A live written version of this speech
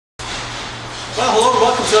Well, hello and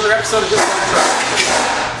welcome to another episode of This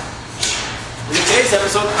In today's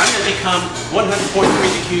episode, I'm going to become 100.3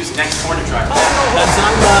 the Q's next Hornet driver.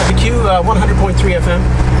 I'm the Q 100.3 FM.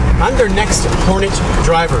 I'm their next Hornet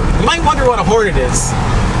driver. You might wonder what a Hornet is.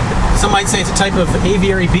 Some might say it's a type of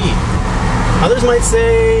aviary bee. Others might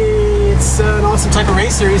say it's an awesome type of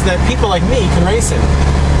race series that people like me can race in,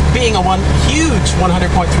 being a huge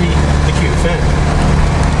 100.3 the Q fan.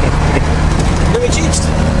 Let me changed.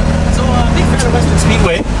 So, big fan of Western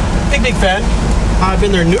Speedway. Big fan. I've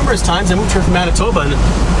been there numerous times. I moved here from Manitoba, and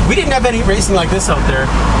we didn't have any racing like this out there.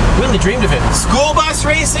 We only dreamed of it. School bus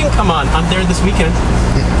racing? Come on, I'm there this weekend.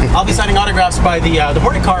 I'll be signing autographs by the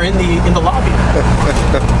Hornet car in the lobby.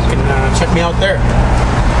 You can check me out there.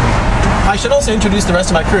 I should also introduce the rest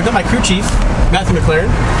of my crew. I've got my crew chief, Matthew McLaren.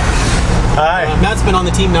 Hi. Matt's been on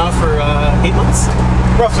the team now for 8 months.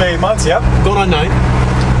 Roughly 8 months, yep. Going on 9.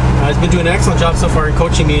 He's been doing an excellent job so far in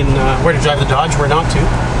coaching me in where to drive the Dodge, where not to.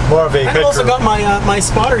 More of a and good I've also crew. got my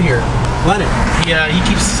spotter here, Lennon. He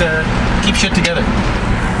keeps shit together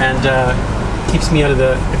and keeps me out of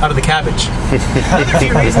the cabbage. Another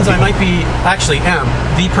few reasons I might be, actually am,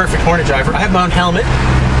 the perfect Hornet driver. I have my own helmet,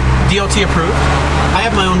 DOT approved. I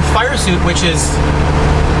have my own fire suit, which is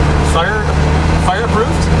fire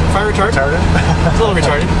approved, fire retardant. It's a little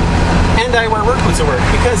retarded. And I wear work boots at work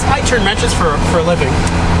because I turn wrenches for a living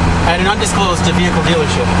at an undisclosed vehicle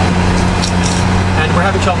dealership. And we're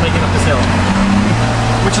having trouble making up this hill.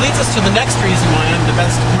 Which leads us to the next reason why I'm the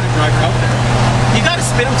best Hornet driver out there. You gotta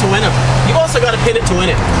spin them to win them. You've also gotta pin it to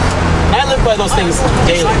win it. And I live by those things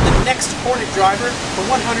daily. I'm the next Hornet driver for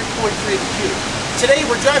 100.3 the Q. Today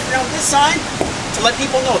we're driving around this sign to let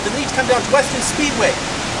people know that they need to come down to Western Speedway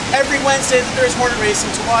every Wednesday that there's Hornet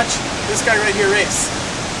racing to watch this guy right here race.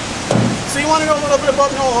 So you want to know a little bit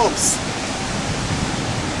about Nowell, Holmes?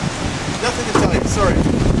 Nothing to tell you, sorry.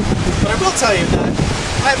 But I will tell you that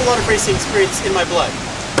I have a lot of racing experience in my blood.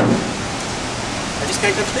 I just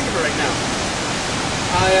can't come to think of it right now.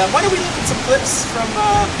 Why don't we look at some clips from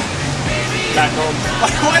back home?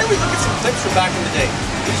 Why don't we look at some clips from back in the day?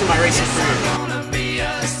 These are my racing career.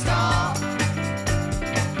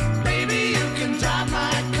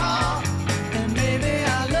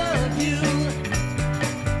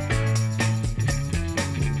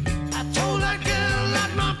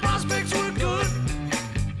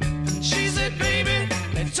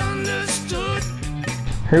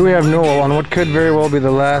 Here we have Nowell on what could very well be the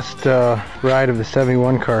last ride of the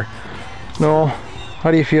 71 car. Nowell, how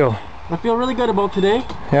do you feel? I feel really good about today.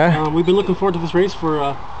 Yeah? We've been looking forward to this race for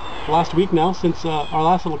the last week now, since our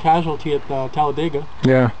last little casualty at Talladega.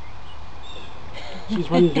 Yeah. She's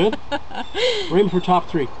running good. We're aiming for top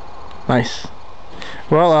 3. Nice.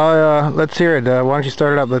 Well, let's hear it. Why don't you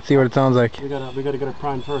start it up? Let's see what it sounds like. We gotta get it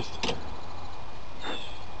primed first.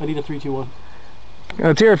 I need a 3, 2, 1.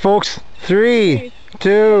 Let's hear it, folks. 3,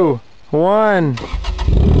 2, 1. Oh,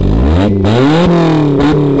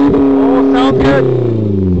 sounds good.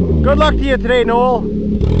 Good luck to you today, Nowell.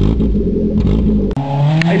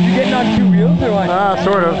 Are you getting on 2 wheels or what?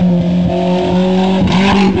 Sort of.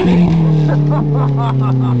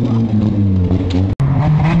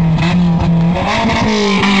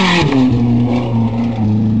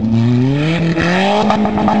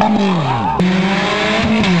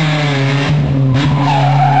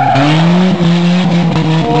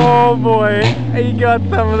 Oh boy, he got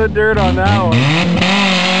some of the dirt on that one.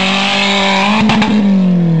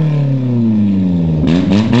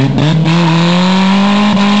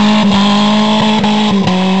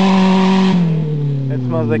 It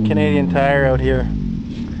smells like Canadian Tire out here.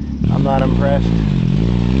 I'm not impressed.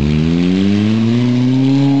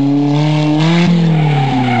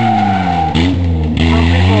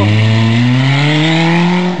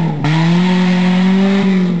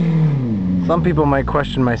 Some people might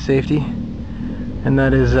question my safety, and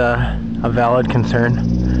that is a valid concern,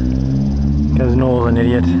 because Nowell's an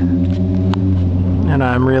idiot, and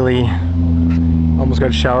I'm really almost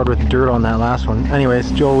got showered with dirt on that last one.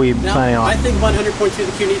 Anyways, Joel Weeb signing off. I think 100.2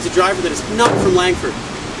 the Q needs a driver that is not from Langford.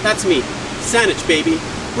 That's me. Saanich, baby.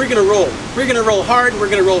 We're gonna roll. We're gonna roll hard, we're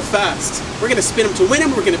gonna roll fast. We're gonna spin him to win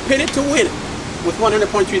him, we're gonna pin it to win him with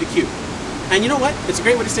 100.3 the Q. And you know what? It's a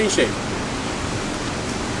great way to stay in shape.